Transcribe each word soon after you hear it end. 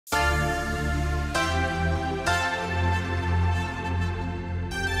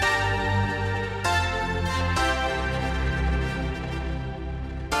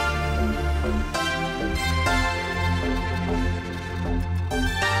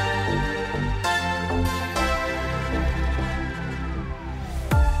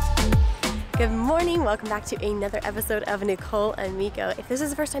Good morning, welcome back to another episode of Nicole and Mico. If this is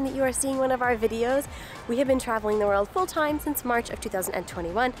the first time that you are seeing one of our videos, we have been traveling the world full-time since March of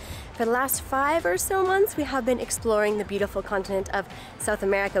 2021. For the last 5 or so months, we have been exploring the beautiful continent of South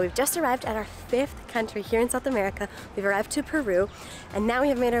America. We've just arrived at our 5th country here in South America. We've arrived to Peru, and now we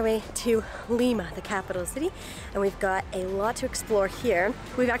have made our way to Lima, the capital city, and we've got a lot to explore here.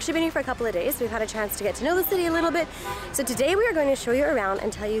 We've actually been here for a couple of days, so we've had a chance to get to know the city a little bit. So today we are going to show you around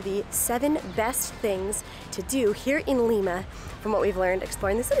and tell you the 7 best things to do here in Lima from what we've learned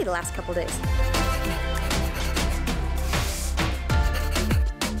exploring the city the last couple days.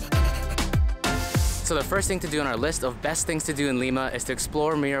 So the first thing to do on our list of best things to do in Lima is to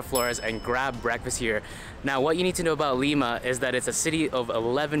explore Miraflores and grab breakfast here. Now what you need to know about Lima is that it's a city of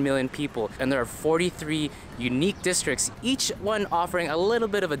 11 million people and there are 43 unique districts, each one offering a little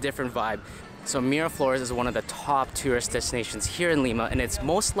bit of a different vibe. So Miraflores is one of the top tourist destinations here in Lima, and it's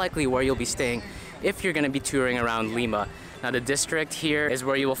most likely where you'll be staying if you're going to be touring around Lima. Now the district here is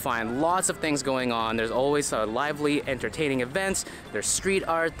where you will find lots of things going on. There's always lively, entertaining events. There's street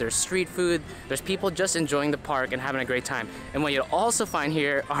art, there's street food, there's people just enjoying the park and having a great time. And what you'll also find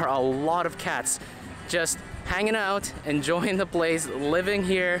here are a lot of cats just hanging out, enjoying the place, living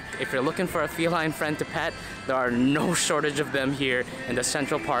here. If you're looking for a feline friend to pet, there are no shortage of them here in the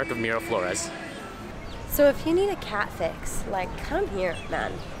central park of Miraflores. So if you need a cat fix, like, come here,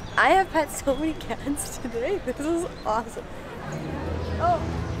 man. I have pet so many cats today. This is awesome. Oh,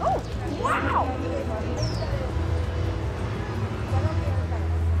 wow!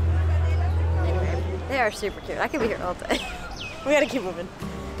 Anyway, they are super cute. I could be here all day. We gotta keep moving.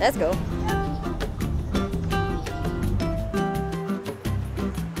 Let's go.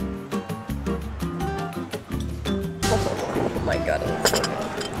 Oh my god, it looks so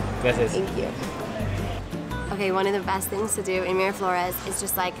good. Thank you. Okay, one of the best things to do in Miraflores is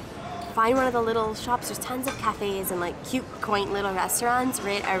just like find one of the little shops. There's tons of cafes and like cute, quaint little restaurants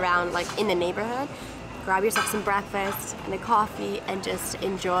right around like in the neighborhood. Grab yourself some breakfast and a coffee and just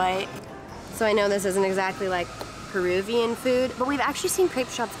enjoy. So I know this isn't exactly like Peruvian food, but we've actually seen crepe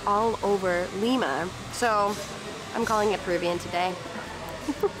shops all over Lima. So I'm calling it Peruvian today.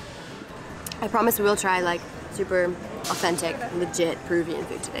 I promise we will try like super authentic, legit Peruvian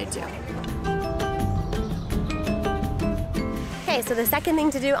food today too. Okay, so the second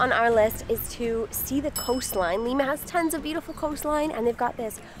thing to do on our list is to see the coastline. Lima has tons of beautiful coastline, and they've got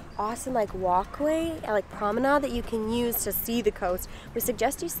this awesome like walkway, like promenade that you can use to see the coast. We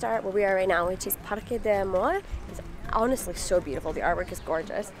suggest you start where we are right now, which is Parque del Amor. It's honestly so beautiful. The artwork is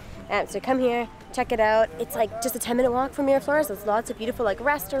gorgeous. So come here, check it out. It's like just a 10-minute walk from Miraflores. There's lots of beautiful like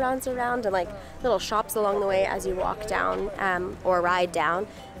restaurants around and like little shops along the way as you walk down or ride down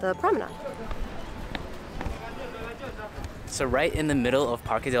the promenade. So right in the middle of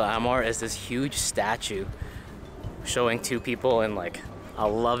Parque del Amor is this huge statue showing 2 people in like a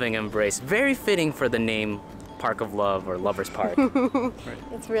loving embrace. Very fitting for the name Park of Love or Lover's Park. Right.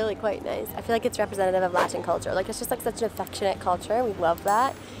 It's really quite nice. I feel like it's representative of Latin culture. Like it's just like such an affectionate culture. We love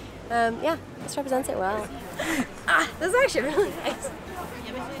that. Yeah, this represents it well. This is actually really nice.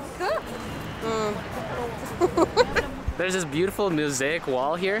 Cool. There's this beautiful mosaic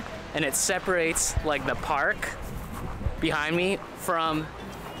wall here, and it separates like the park behind me from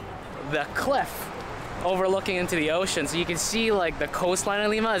the cliff overlooking into the ocean. So you can see like the coastline of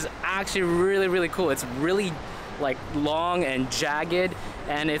Lima is actually really cool. It's really like long and jagged,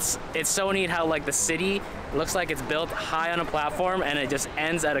 and it's so neat how like the city looks like it's built high on a platform and it just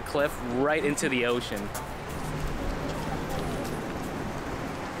ends at a cliff right into the ocean.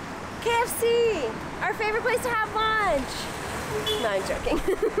 KFC! Our favorite place to have lunch! No, I'm joking.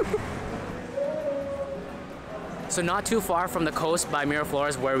 So not too far from the coast by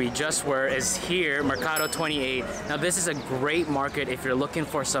Miraflores where we just were is here, Mercado 28. Now this is a great market if you're looking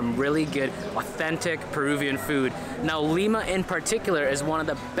for some really good, authentic Peruvian food. Now Lima in particular is one of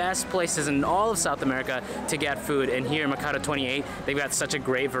the best places in all of South America to get food, and here Mercado 28, they've got such a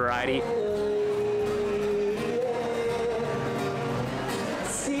great variety.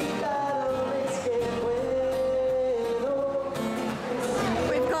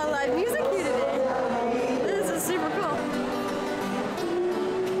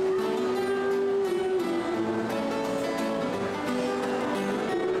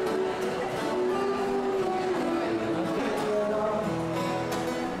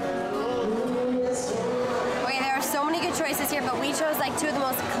 of choices here, but we chose like two of the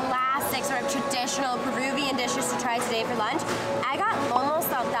most classic, sort of traditional Peruvian dishes to try today for lunch. I got lomo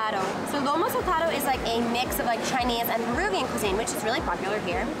saltado. So lomo saltado is like a mix of like Chinese and Peruvian cuisine, which is really popular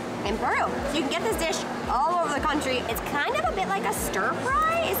here in Peru. So you can get this dish all over the country. It's kind of a bit like a stir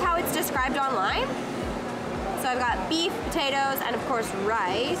fry, is how it's described online. So I've got beef, potatoes, and of course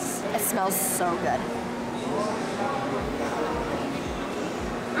rice. It smells so good.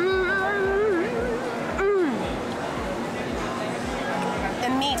 The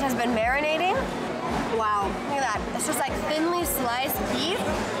meat has been marinating. Wow, look at that. It's just like thinly sliced beef.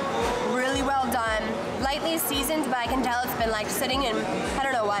 Really well done. Lightly seasoned, but I can tell it's been like sitting in, I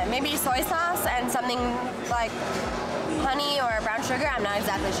don't know what, maybe soy sauce and something like honey or brown sugar. I'm not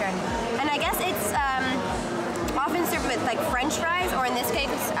exactly sure. And I guess it's often served with like French fries, or in this case,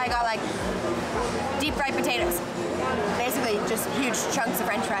 I got like deep fried potatoes. Basically, just huge chunks of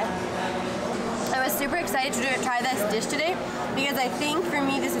French fries. I was super excited to try this dish today because I think for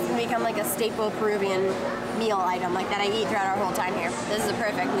me this is going to become like a staple Peruvian meal item like that I eat throughout our whole time here. This is a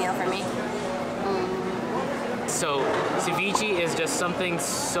perfect meal for me. So ceviche is just something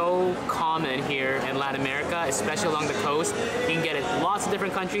so common here in Latin America, especially along the coast. You can get it in lots of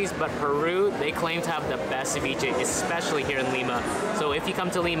different countries, but Peru, they claim to have the best ceviche, especially here in Lima. So if you come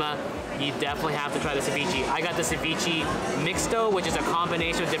to Lima, you definitely have to try the ceviche. I got the ceviche mixto, which is a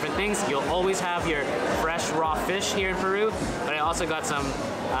combination of different things. You'll always have your fresh raw fish here in Peru, but I also got some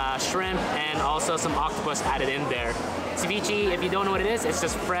shrimp and also some octopus added in there. Ceviche, if you don't know what it is, it's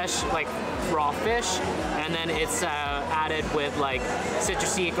just fresh, like raw fish, and then it's added with like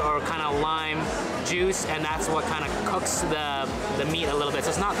citrusy or kind of lime juice, and that's what kind of cooks the meat a little bit. So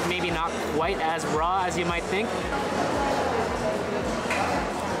it's not, maybe not quite as raw as you might think.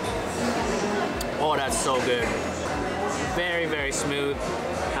 Oh, that's so good. Very, very smooth.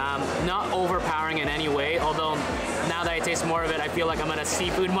 Not overpowering in any way, although now that I taste more of it, I feel like I'm at a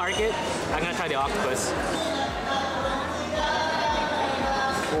seafood market. I'm gonna try the octopus.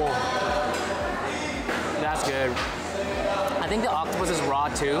 Oh, that's good. I think the octopus is raw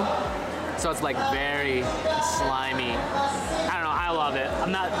too, so it's like very slimy. I don't know, I love it.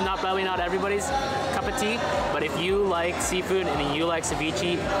 I'm probably not everybody's cup of tea, but if you like seafood and you like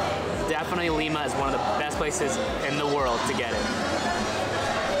ceviche, definitely Lima is one of the best places in the world to get it.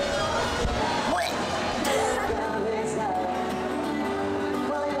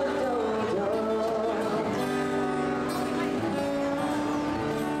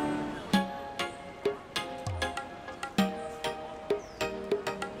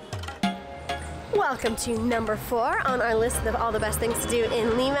 Welcome to number 4 on our list of all the best things to do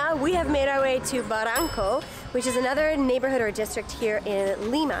in Lima. We have made our way to Baranco, which is another neighborhood or district here in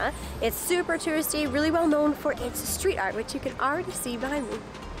Lima. It's super touristy, really well known for its street art, which you can already see behind me.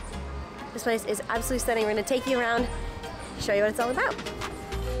 This place is absolutely stunning. We're going to take you around, show you what it's all about.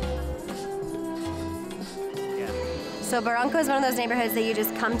 So Baranco is one of those neighborhoods that you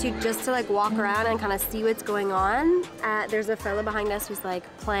just come to just to like walk around and kind of see what's going on. There's a fella behind us who's like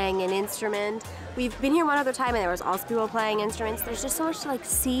playing an instrument. We've been here one other time and there was also people playing instruments. There's just so much to like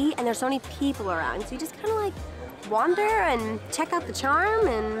see, and there's so many people around. So you just kind of like wander and check out the charm.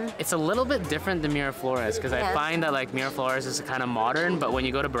 And it's a little bit different than Miraflores, because I find that like Miraflores is kind of modern, but when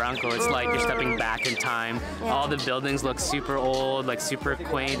you go to Baranco, it's like you're stepping back in time. All the buildings look super old, like super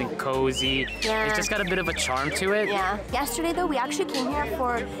quaint and cozy. It's just got a bit of a charm to it. Yesterday though, we actually came here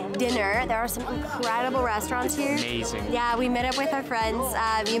for dinner. There are some incredible restaurants here. Amazing. Yeah, we met up with our friends.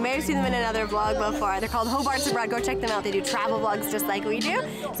 You may have seen them in another vlog before. They're called Hobarts Abroad. Go check them out. They do travel vlogs just like we do.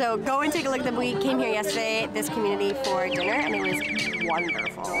 So go and take a look at them. We came here yesterday, this community, for dinner, and it was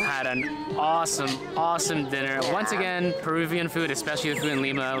wonderful. Had an awesome, awesome dinner. Once again, Peruvian food, especially the food in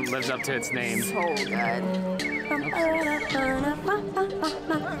Lima, lives up to its name. So good.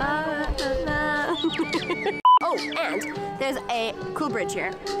 Oh, and there's a cool bridge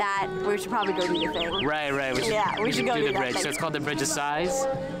here that we should probably go do the thing. Right. We should go do the bridge. Thing. So it's called the Bridge of Sighs.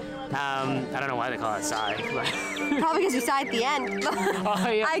 I don't know why they call it sigh. But probably because you sigh at the end. Oh,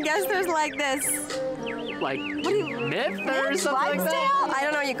 yeah. I guess there's like this. Like myth or something like that? I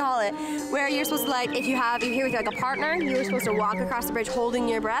don't know what you call it. Where you're supposed to like, if you're here with like a partner, you're supposed to walk across the bridge holding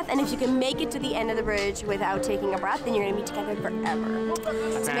your breath, and if you can make it to the end of the bridge without taking a breath, then you're gonna be together forever.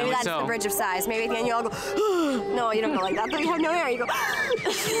 So maybe that's the Bridge of Sighs. Maybe at the end you all go, no, you don't go like that. Though you have no air, you go.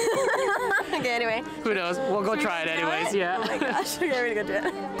 Okay, anyway. Who knows? We'll go try it anyways. Yeah. Oh my gosh. Okay, we're gonna go do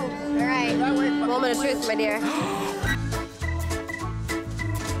it. All right. Moment of truth, my dear.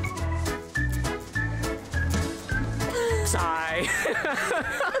 Sigh.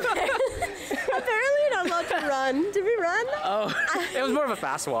 Apparently you're not about to run. Did we run? Oh, it was more of a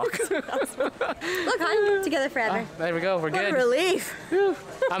fast walk. Look, hon, together forever. There we go, we're What good. a relief.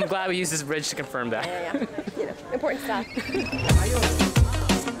 I'm glad we used this bridge to confirm that. Yeah. You know, important stuff.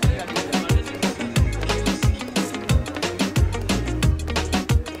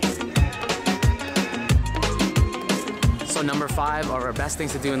 So number 5 of our best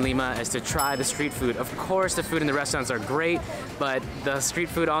things to do in Lima is to try the street food. Of course, the food in the restaurants are great, but the street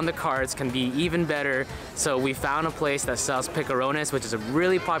food on the carts can be even better. So we found a place that sells picarones, which is a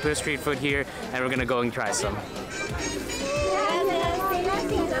really popular street food here, and we're gonna go and try some.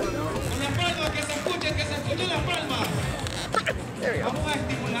 There we go.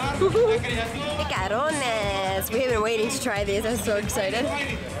 Picarones. We have been waiting to try these. I'm so excited.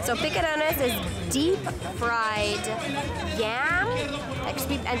 So picarones is deep fried yam and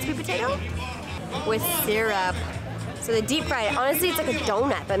sweet potato with syrup. So the deep fried, honestly, it's like a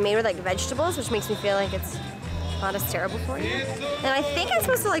donut, but made with like vegetables, which makes me feel like it's not as terrible for you. And I think I'm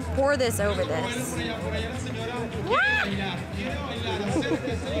supposed to like pour this over this.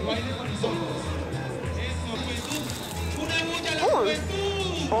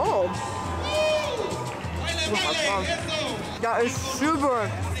 Oh. That is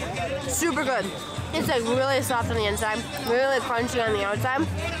super good. It's like really soft on the inside, really crunchy on the outside,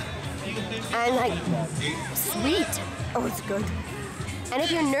 and like sweet. Oh, it's good. And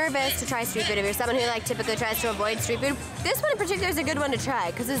if you're nervous to try street food, if you're someone who like typically tries to avoid street food, this one in particular is a good one to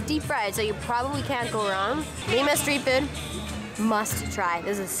try because it's deep fried, so you probably can't go wrong. Lima street food, must try.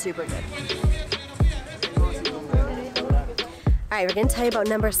 This is super good. All right, we're gonna tell you about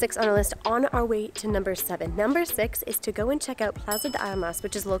number 6 on our list on our way to number 7. Number 6 is to go and check out Plaza de Armas,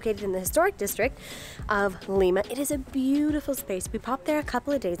 which is located in the historic district of Lima. It is a beautiful space. We popped there a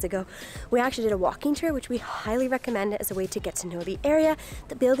couple of days ago. We actually did a walking tour, which we highly recommend as a way to get to know the area.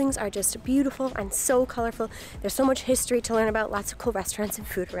 The buildings are just beautiful and so colorful. There's so much history to learn about, lots of cool restaurants and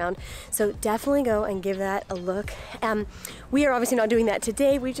food around. So definitely go and give that a look. We are obviously not doing that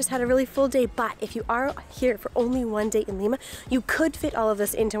today. We just had a really full day, but if you are here for only one day in Lima, you could fit all of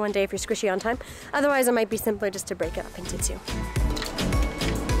this into one day if you're squishy on time. Otherwise, it might be simpler just to break it up into 2.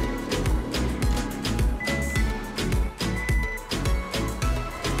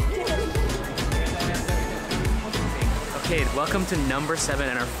 Okay, welcome to number 7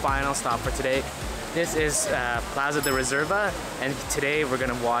 and our final stop for today. This is Plaza de Reserva, and today we're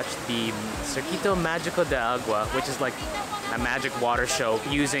gonna watch the Circuito Mágico de Agua, which is like a magic water show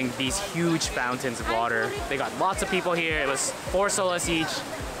using these huge fountains of water. They got lots of people here. It was 4 soles each.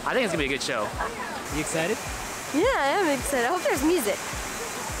 I think it's gonna be a good show. You excited? Yeah, I am excited. I hope there's music.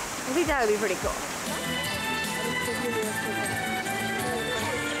 I think that would be pretty cool.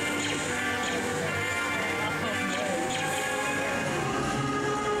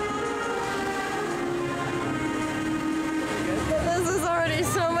 This is already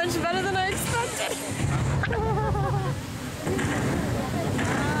so much better than I expected.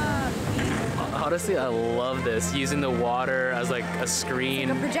 Honestly, I love this, using the water as like a screen.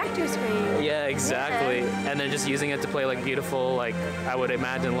 A projector screen. Yeah, exactly. Yeah. And they're just using it to play like beautiful, like I would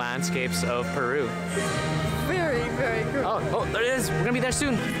imagine, landscapes of Peru. Very, very cool. Oh, there it is. We're gonna be there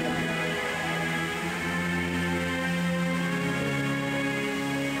soon.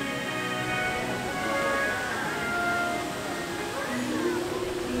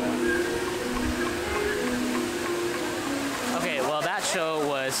 Show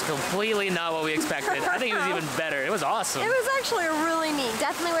was completely not what we expected. I think it was even better. It was awesome. It was actually really neat.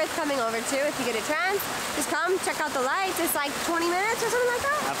 Definitely worth coming over to if you get a chance. Just come, check out the lights. It's like 20 minutes or something like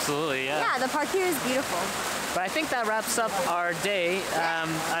that. Absolutely, yeah. Yeah, the park here is beautiful. But I think that wraps up our day.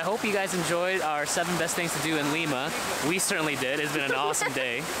 I hope you guys enjoyed our 7 best things to do in Lima. We certainly did. It's been an awesome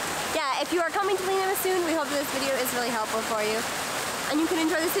day. Yeah, if you are coming to Lima soon, we hope this video is really helpful for you. And you can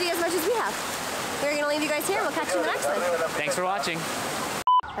enjoy the city as much as we have. We're gonna leave you guys here. We'll catch you in the next one. Thanks for watching.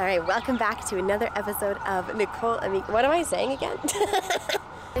 All right, welcome back to another episode of Nicole and Mico. What am I saying again?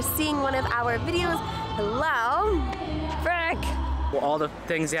 You're seeing one of our videos. Hello, Frick. Well, all the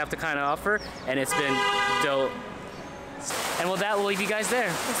things you have to kind of offer, and it's been dope. And with that, we'll leave you guys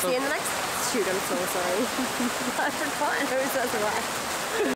there. We'll see you in the next. Shoot, I'm so sorry. I forgot who says what.